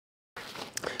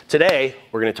Today,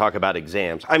 we're going to talk about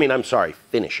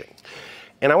finishing.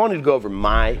 And I wanted to go over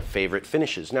my favorite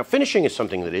finishes. Now, finishing is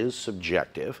something that is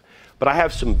subjective, but I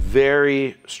have some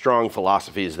very strong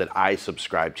philosophies that I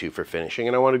subscribe to for finishing,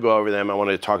 and I want to go over them. I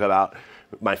wanted to talk about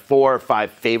my 4 or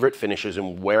 5 favorite finishes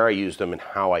and where I use them and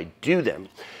how I do them.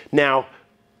 Now,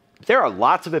 there are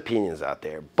lots of opinions out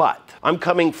there, but I'm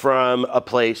coming from a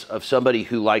place of somebody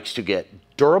who likes to get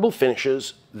durable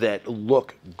finishes that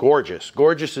look gorgeous.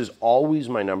 Gorgeous is always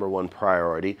my #1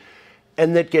 priority,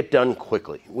 and that get done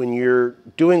quickly. When you're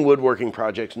doing woodworking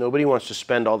projects, nobody wants to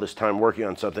spend all this time working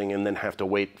on something and then have to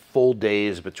wait full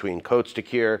days between coats to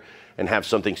cure and have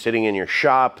something sitting in your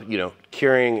shop,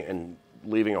 curing and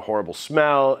leaving a horrible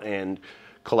smell and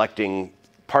collecting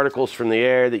particles from the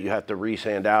air that you have to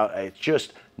resand out. It's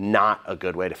just not a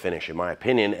good way to finish, in my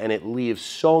opinion, and it leaves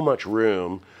so much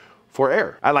room for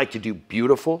error. I like to do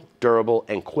beautiful, durable,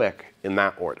 and quick in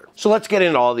that order. So let's get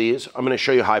into all these. I'm gonna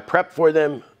show you how I prep for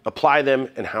them, apply them,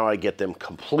 and how I get them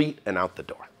complete and out the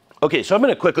door. Okay, so I'm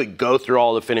gonna quickly go through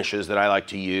all the finishes that I like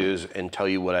to use and tell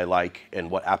you what I like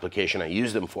and what application I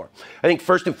use them for. I think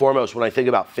first and foremost, when I think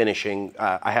about finishing,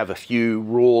 I have a few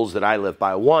rules that I live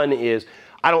by. One is,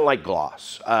 I don't like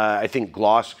gloss. I think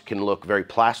gloss can look very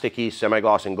plasticky,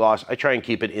 semi-gloss and gloss. I try and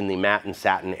keep it in the matte and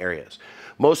satin areas.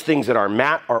 Most things that are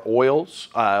matte are oils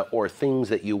or things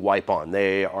that you wipe on.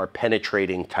 They are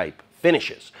penetrating type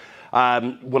finishes.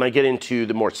 When I get into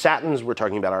the more satins, we're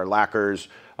talking about our lacquers,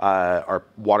 our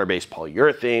water-based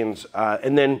polyurethanes.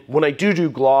 And then when I do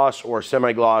gloss or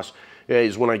semi-gloss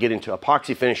is when I get into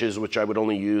epoxy finishes, which I would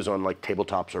only use on like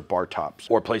tabletops or bar tops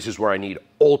or places where I need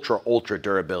ultra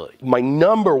durability. My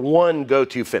 #1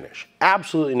 go-to finish,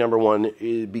 absolutely #1,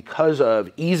 is because of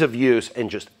ease of use and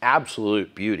just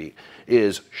absolute beauty,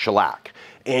 is shellac.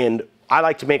 And I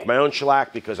like to make my own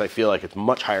shellac because I feel like it's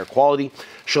much higher quality.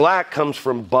 Shellac comes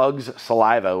from bugs'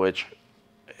 saliva, which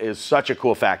is such a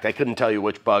cool fact. I couldn't tell you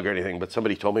which bug or anything, but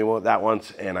somebody told me that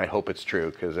once, and I hope it's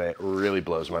true because it really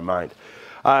blows my mind.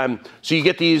 So you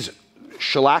get these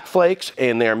shellac flakes,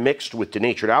 and they're mixed with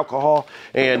denatured alcohol,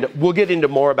 and we'll get into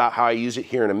more about how I use it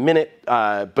here in a minute,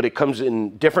 but it comes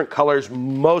in different colors.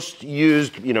 Most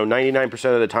used,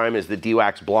 99% of the time, is the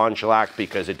de-wax blonde shellac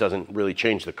because it doesn't really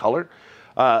change the color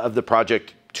of the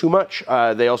project too much.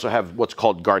 They also have what's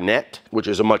called garnet, which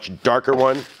is a much darker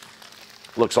one.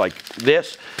 Looks like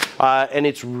this, and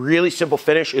it's really simple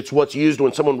finish. It's what's used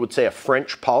when someone would say a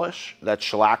French polish. That's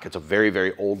shellac. It's a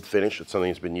very old finish. It's something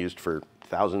that's been used for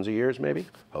thousands of years, maybe.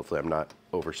 Hopefully I'm not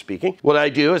over speaking. What I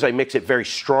do is I mix it very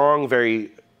strong,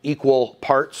 very equal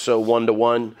parts, so 1 to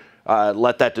 1.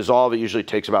 Let that dissolve. It usually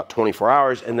takes about 24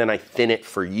 hours, and then I thin it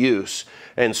for use.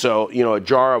 And so, a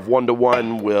jar of 1 to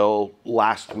 1 will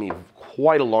last me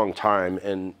quite a long time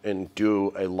and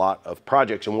do a lot of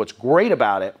projects. And what's great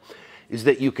about it is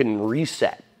that you can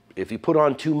reset. If you put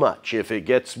on too much, if it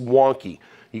gets wonky,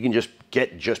 you can just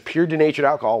get pure denatured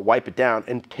alcohol, wipe it down,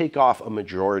 and take off a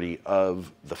majority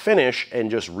of the finish and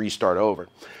just restart over.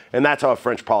 And that's how a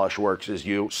French polish works, is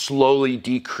you slowly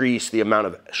decrease the amount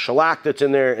of shellac that's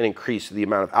in there and increase the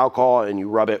amount of alcohol, and you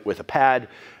rub it with a pad,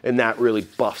 and that really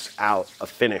buffs out a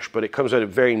finish. But it comes out a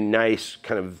very nice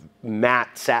kind of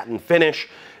matte satin finish,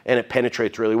 and it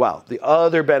penetrates really well. The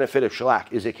other benefit of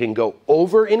shellac is it can go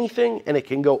over anything and it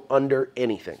can go under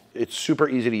anything. It's super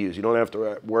easy to use. You don't have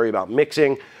to worry about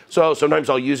mixing. So sometimes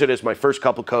I'll use it as my first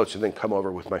couple coats and then come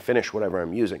over with my finish, whatever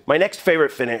I'm using. My next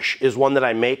favorite finish is one that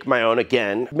I make my own.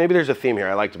 Again, maybe there's a theme here.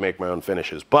 I like to make my own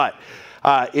finishes, but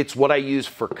it's what I use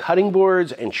for cutting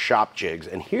boards and shop jigs.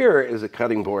 And here is a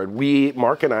cutting board.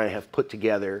 Mark and I have put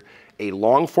together a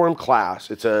long form class.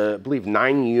 It's a, I believe,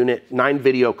 9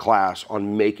 video class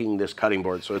on making this cutting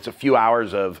board. So it's a few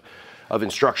hours of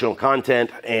instructional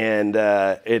content, and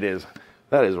that is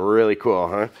really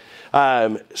cool, huh?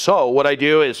 So what I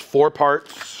do is 4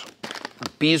 parts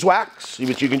beeswax,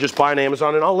 which you can just buy on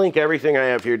Amazon, and I'll link everything I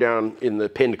have here down in the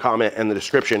pinned comment and the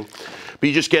description. But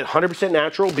you just get 100%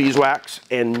 natural beeswax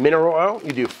and mineral oil.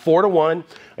 You do 4 to 1.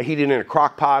 I heat it in a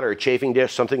crock pot or a chafing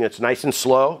dish, something that's nice and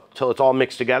slow till it's all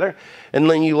mixed together. And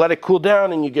then you let it cool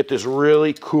down and you get this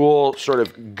really cool sort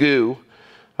of goo.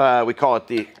 We call it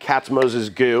the Katz-Moses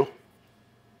goo.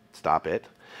 Stop it.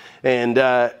 And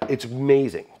it's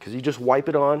amazing because you just wipe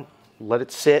it on, let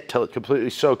it sit till it completely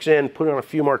soaks in, put it on a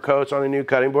few more coats on a new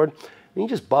cutting board, and you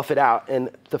just buff it out. And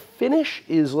the finish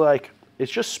is like,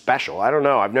 it's just special. I don't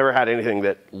know. I've never had anything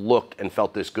that looked and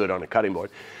felt this good on a cutting board.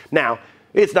 Now,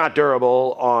 it's not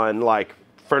durable on like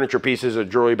furniture pieces or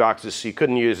jewelry boxes, so you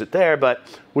couldn't use it there. But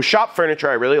with shop furniture,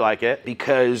 I really like it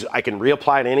because I can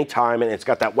reapply it any time, and it's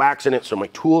got that wax in it, so my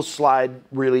tools slide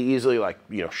really easily, like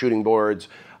shooting boards,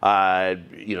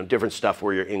 you know, different stuff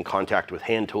where you're in contact with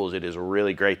hand tools. It is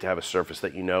really great to have a surface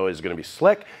that you know is going to be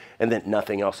slick and that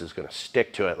nothing else is going to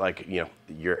stick to it, like, you know,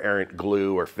 your errant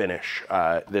glue or finish.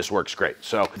 This works great.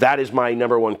 So that is my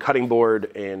 #1 cutting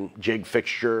board and jig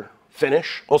fixture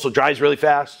finish. Also dries really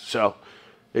fast, so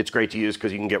it's great to use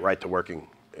because you can get right to working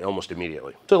almost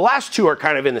immediately. So the last two are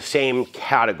kind of in the same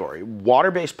category: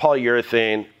 water-based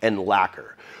polyurethane and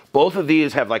lacquer. Both of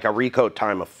these have like a recoat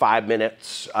time of 5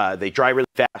 minutes. They dry really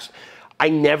fast. I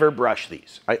never brush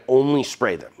these. I only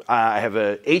spray them. I have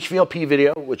a HVLP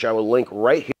video, which I will link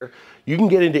right here. You can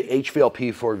get into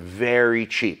HVLP for very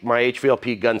cheap. My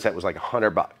HVLP gun set was like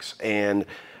 $100, and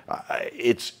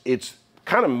it's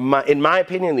kind of, in my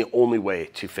opinion, the only way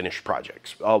to finish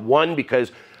projects. One,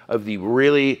 because of the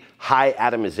really high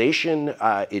atomization.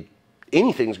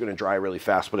 Anything's going to dry really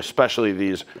fast, but especially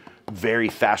these very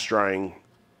fast drying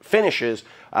finishes.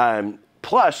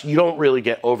 Plus, you don't really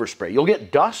get overspray. You'll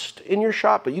get dust in your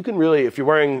shop, but you can really, if you're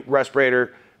wearing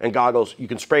respirator and goggles, you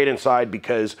can spray it inside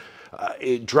because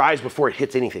it dries before it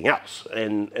hits anything else.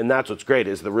 And that's what's great,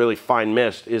 is the really fine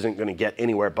mist isn't going to get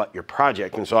anywhere but your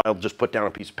project. And so I'll just put down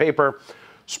a piece of paper,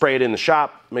 spray it in the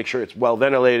shop, make sure it's well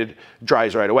ventilated,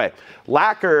 dries right away.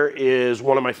 Lacquer is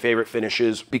one of my favorite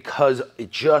finishes because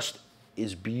it just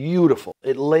is beautiful.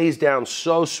 It lays down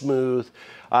so smooth.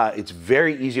 It's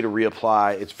very easy to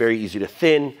reapply. It's very easy to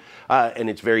thin, and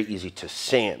it's very easy to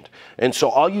sand. And so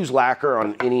I'll use lacquer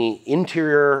on any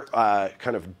interior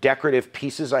kind of decorative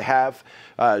pieces I have,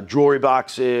 jewelry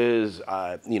boxes,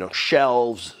 you know,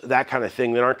 shelves, that kind of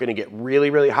thing that aren't going to get really,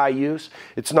 really high use.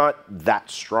 It's not that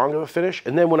strong of a finish.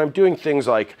 And then when I'm doing things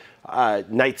like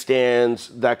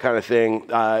nightstands, that kind of thing,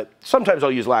 sometimes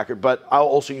I'll use lacquer, but I'll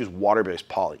also use water-based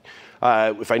poly.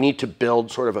 If I need to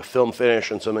build sort of a film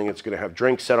finish on something that's going to have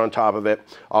drinks set on top of it,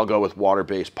 I'll go with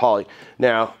water-based poly.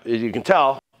 Now, as you can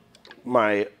tell,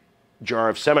 my jar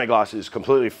of semi-gloss is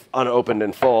completely unopened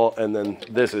and full, and then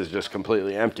this is just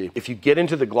completely empty. If you get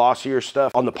into the glossier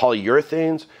stuff on the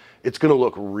polyurethanes, it's going to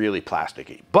look really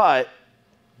plasticky. But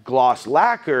gloss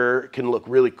lacquer can look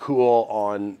really cool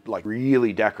on like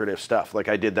really decorative stuff. Like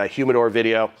I did that humidor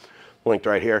video, linked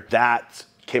right here. That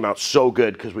came out so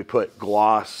good because we put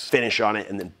gloss finish on it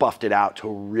and then buffed it out to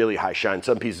a really high shine.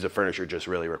 Some pieces of furniture just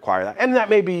really require that. And that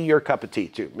may be your cup of tea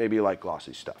too. Maybe you like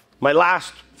glossy stuff. My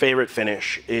last favorite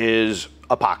finish is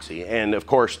epoxy. And of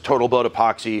course, Total Boat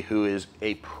Epoxy, who is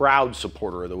a proud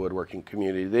supporter of the woodworking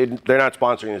community. They're not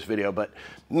sponsoring this video, but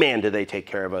man, do they take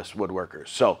care of us woodworkers.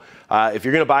 So if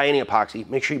you're gonna buy any epoxy,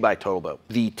 make sure you buy Total Boat.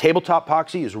 The tabletop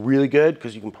epoxy is really good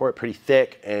because you can pour it pretty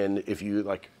thick. And if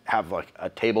you have like a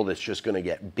table that's just gonna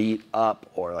get beat up,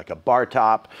 or like a bar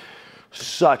top,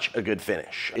 such a good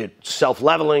finish. It's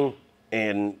self-leveling,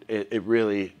 and it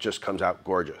really just comes out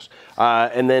gorgeous.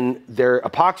 And then their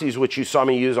epoxies, which you saw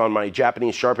me use on my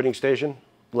Japanese sharpening station,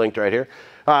 linked right here,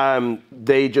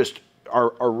 they just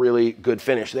are really good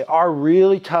finish. They are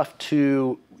really tough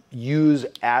to use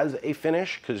as a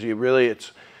finish because you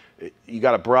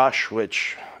got a brush,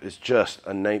 which is just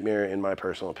a nightmare in my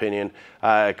personal opinion,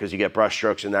 because you get brush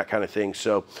strokes and that kind of thing.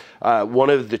 So one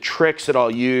of the tricks that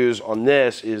I'll use on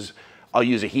this is I'll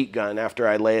use a heat gun after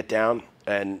I lay it down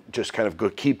and just kind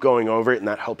of keep going over it, and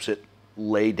that helps it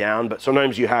lay down. But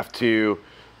sometimes you have to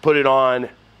put it on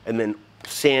and then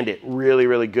sand it really,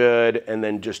 really good, and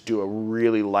then just do a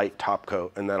really light top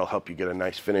coat, and that'll help you get a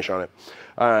nice finish on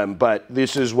it. But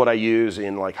this is what I use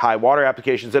in like high water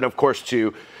applications, and of course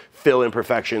to fill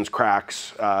imperfections,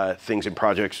 cracks, things in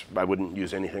projects. I wouldn't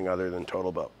use anything other than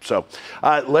Total Boat. So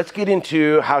let's get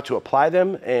into how to apply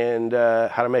them and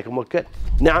how to make them look good.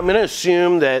 Now I'm going to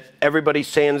assume that everybody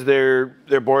sands their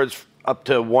boards up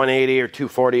to 180 or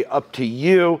 240, up to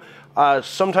you.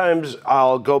 Sometimes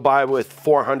I'll go by with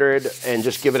 400 and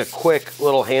just give it a quick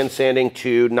little hand sanding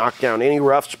to knock down any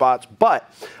rough spots,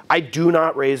 but I do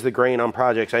not raise the grain on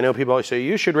projects. I know people always say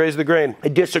you should raise the grain. I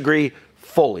disagree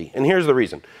fully, and here's the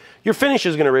reason. Your finish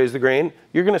is going to raise the grain.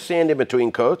 You're going to sand in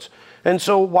between coats, and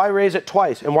so why raise it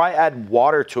twice? And why add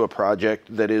water to a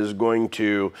project that is going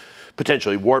to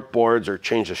potentially warp boards or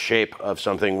change the shape of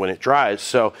something when it dries?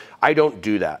 So I don't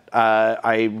do that.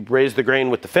 I raise the grain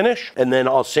with the finish, and then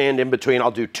I'll sand in between. I'll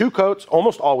do 2 coats,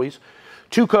 almost always.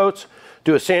 2 coats,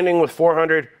 do a sanding with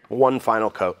 400, 1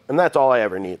 final coat, and that's all I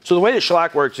ever need. So the way that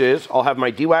shellac works is I'll have my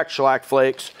de-waxed shellac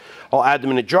flakes. I'll add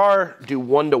them in a jar, do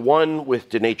 1-to-1 with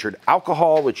denatured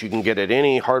alcohol, which you can get at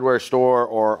any hardware store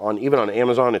or even on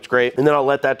Amazon. It's great. And then I'll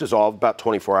let that dissolve about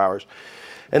 24 hours.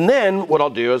 And then what I'll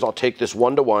do is I'll take this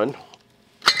 1-to-1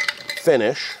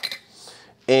 finish,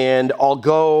 and I'll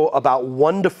go about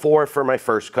 1-to-4 for my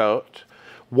first coat,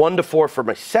 1 to 4 for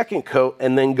my second coat,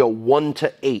 and then go 1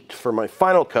 to 8 for my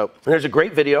final coat. And there's a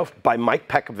great video by Mike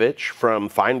Pekovich from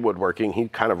Fine Woodworking. He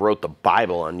kind of wrote the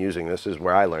Bible on using this, is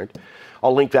where I learned.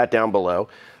 I'll link that down below.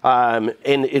 And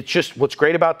it's just, what's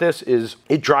great about this is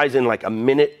it dries in like a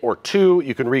minute or 2.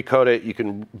 You can recoat it, you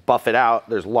can buff it out.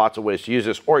 There's lots of ways to use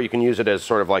this, or you can use it as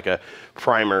sort of like a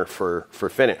primer for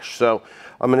finish. So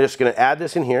I'm just gonna add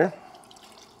this in here.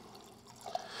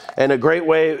 And a great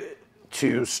way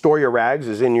to store your rags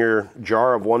is in your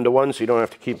jar of 1-to-1, so you don't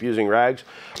have to keep using rags.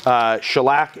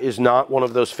 Shellac is not one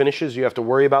of those finishes you have to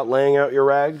worry about laying out your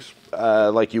rags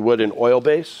like you would in oil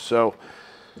base, so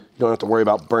you don't have to worry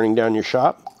about burning down your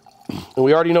shop. And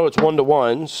we already know it's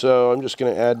 1-to-1, so I'm just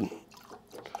gonna add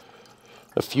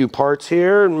a few parts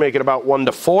here and make it about 1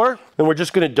 to 4. And we're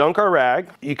just gonna dunk our rag.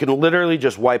 You can literally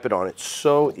just wipe it on. It's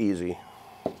so easy.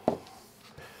 I'm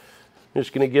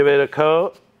just gonna give it a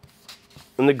coat.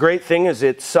 And the great thing is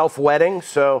it's self-wetting,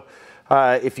 so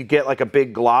if you get like a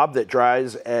big glob that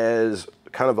dries as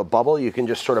kind of a bubble, you can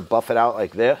just sort of buff it out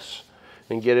like this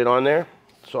and get it on there.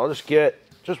 So I'll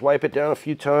just wipe it down a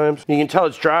few times. You can tell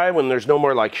it's dry when there's no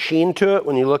more like sheen to it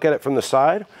when you look at it from the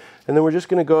side. And then we're just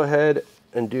gonna go ahead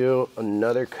and do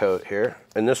another coat here.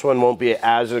 And this one won't be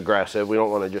as aggressive. We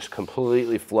don't wanna just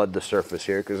completely flood the surface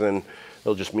here, because then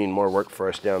it'll just mean more work for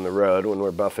us down the road when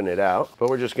we're buffing it out. But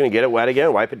we're just gonna get it wet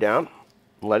again, wipe it down,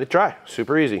 let it dry.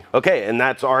 Super easy. Okay, and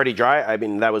that's already dry. I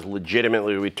mean, that was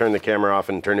legitimately, we turned the camera off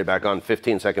and turned it back on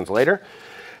 15 seconds later.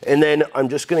 And then I'm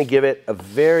just gonna give it a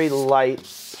very light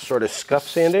sort of scuff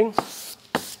sanding.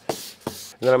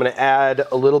 And then I'm gonna add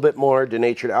a little bit more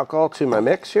denatured alcohol to my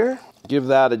mix here. Give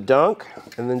that a dunk,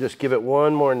 and then just give it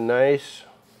one more nice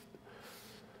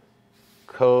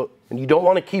coat. And you don't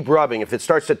wanna keep rubbing. If it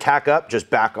starts to tack up, just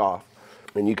back off.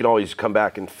 And you can always come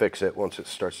back and fix it once it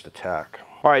starts to tack.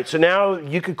 All right, so now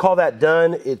you could call that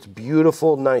done. It's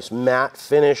beautiful, nice matte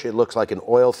finish. It looks like an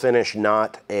oil finish,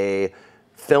 not a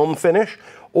film finish.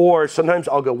 Or sometimes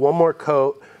I'll go one more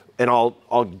coat and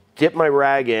I'll dip my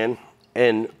rag in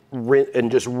and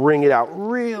just wring it out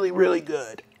really, really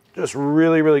good. Just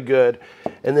really, really good.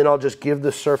 And then I'll just give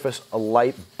the surface a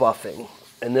light buffing.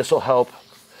 And this will help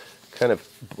kind of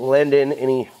blend in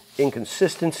any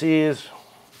inconsistencies,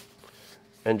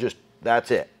 and just,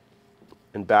 that's it.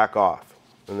 And back off.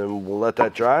 And then we'll let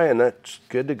that dry, and that's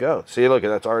good to go. See, look,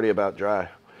 that's already about dry.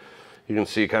 You can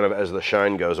see kind of as the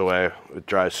shine goes away, it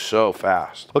dries so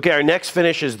fast. Okay, our next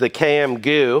finish is the KM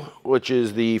Goo, which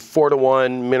is the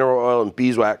 4-to-1 mineral oil and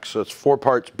beeswax. So it's 4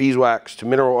 parts beeswax to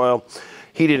mineral oil,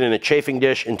 heated in a chafing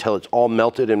dish until it's all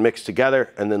melted and mixed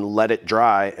together, and then let it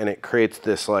dry, and it creates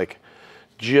this like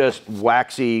just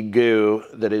waxy goo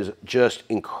that is just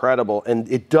incredible. And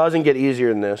it doesn't get easier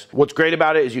than this. What's great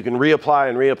about it is you can reapply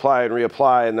and reapply and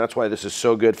reapply, and that's why this is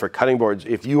so good for cutting boards.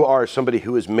 If you are somebody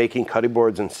who is making cutting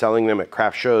boards and selling them at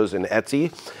craft shows and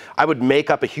Etsy, I would make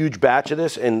up a huge batch of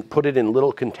this and put it in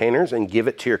little containers and give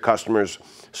it to your customers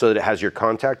so that it has your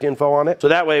contact info on it. So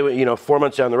that way, you know, 4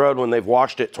 months down the road when they've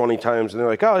washed it 20 times and they're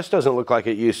like, oh, this doesn't look like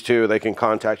it used to, they can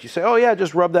contact you, say, oh yeah,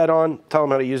 just rub that on, tell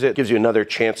them how to use it. It gives you another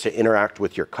chance to interact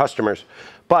with your customers.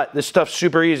 But this stuff's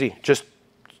super easy. Just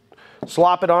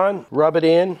slop it on, rub it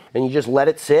in, and you just let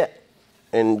it sit.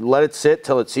 And let it sit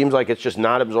till it seems like it's just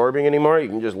not absorbing anymore. You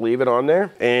can just leave it on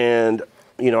there. And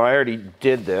you know, I already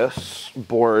did this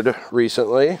board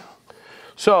recently.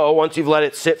 So once you've let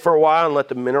it sit for a while and let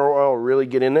the mineral oil really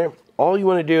get in there, all you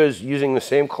want to do is, using the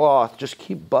same cloth, just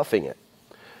keep buffing it.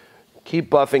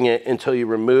 Keep buffing it until you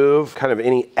remove kind of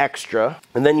any extra,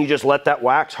 and then you just let that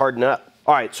wax harden up.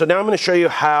 All right, so now I'm going to show you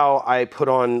how I put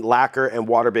on lacquer and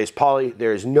water-based poly.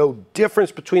 There is no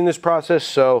difference between this process,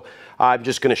 so I'm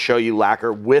just going to show you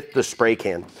lacquer with the spray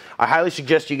can. I highly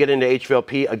suggest you get into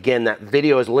HVLP. Again, that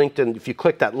video is linked, and if you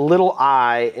click that little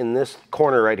eye in this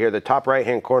corner right here, the top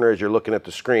right-hand corner as you're looking at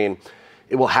the screen,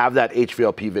 it will have that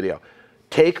HVLP video.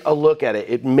 Take a look at it.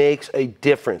 It makes a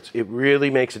difference. It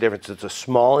really makes a difference. It's a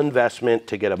small investment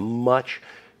to get a much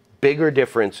bigger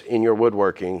difference in your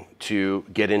woodworking to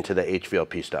get into the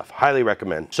HVLP stuff. Highly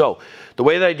recommend. So the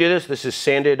way that I do this is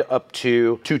sanded up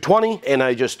to 220, and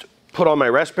I just put on my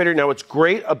respirator. Now what's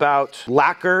great about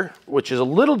lacquer, which is a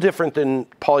little different than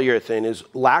polyurethane, is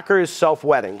lacquer is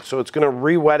self-wetting. So it's gonna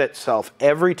re-wet itself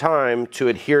every time to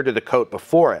adhere to the coat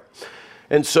before it.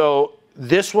 And so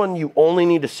this one, you only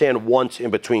need to sand once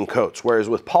in between coats, whereas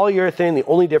with polyurethane, the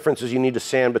only difference is you need to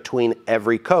sand between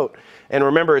every coat. And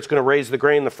remember, it's gonna raise the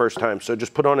grain the first time, so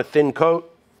just put on a thin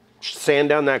coat, sand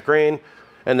down that grain,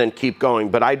 and then keep going.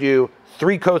 But I do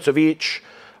 3 coats of each.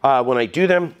 When I do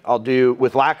them,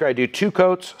 with lacquer, I do 2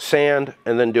 coats, sand,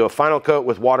 and then do a final coat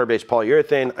with water-based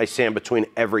polyurethane. I sand between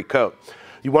every coat.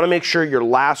 You want to make sure your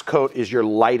last coat is your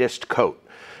lightest coat.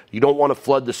 You don't want to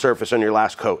flood the surface on your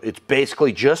last coat. It's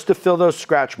basically just to fill those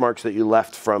scratch marks that you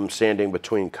left from sanding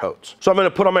between coats. So I'm going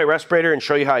to put on my respirator and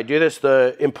show you how I do this.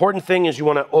 The important thing is you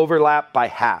want to overlap by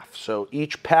half. So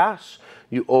each pass,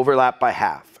 you overlap by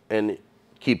half and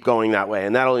keep going that way.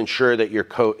 And that'll ensure that your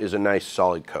coat is a nice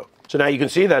solid coat. So now you can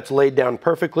see that's laid down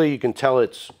perfectly. You can tell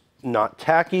it's not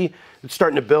tacky. It's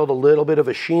starting to build a little bit of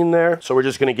a sheen there. So we're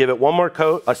just gonna give it one more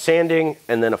coat, a sanding,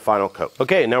 and then a final coat.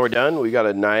 Okay, now we're done. We got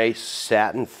a nice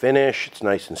satin finish. It's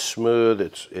nice and smooth.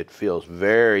 It feels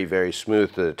very, very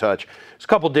smooth to the touch. There's a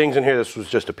couple dings in here. This was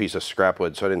just a piece of scrap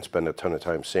wood, so I didn't spend a ton of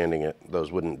time sanding it.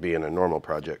 Those wouldn't be in a normal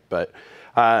project, but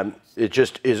it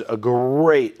just is a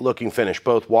great looking finish.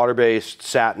 Both water-based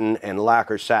satin and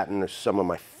lacquer satin are some of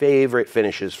my favorite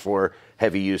finishes for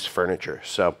heavy use furniture.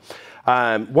 So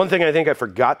one thing I think I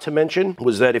forgot to mention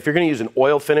was that if you're going to use an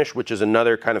oil finish, which is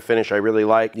another kind of finish I really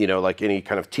like, you know, like any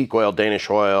kind of teak oil, Danish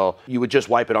oil, you would just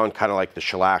wipe it on kind of like the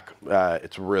shellac.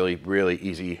 It's really, really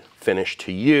easy finish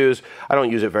to use. I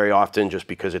don't use it very often just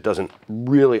because it doesn't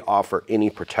really offer any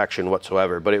protection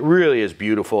whatsoever, but it really is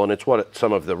beautiful, and it's what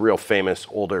some of the real famous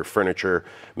older furniture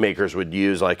makers would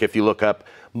use. Like if you look up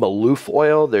Maloof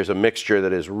oil, there's a mixture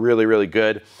that is really, really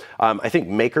good. I think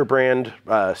Maker brand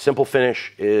Simple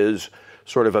Finish is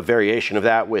sort of a variation of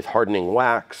that with hardening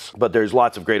wax, but there's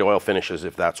lots of great oil finishes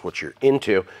if that's what you're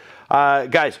into.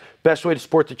 Guys, best way to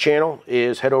support the channel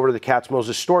is head over to the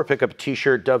Katz-Moses store, pick up a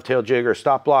t-shirt, dovetail jig, or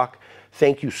stop block.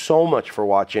 Thank you so much for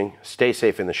watching. Stay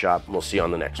safe in the shop, and we'll see you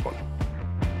on the next one.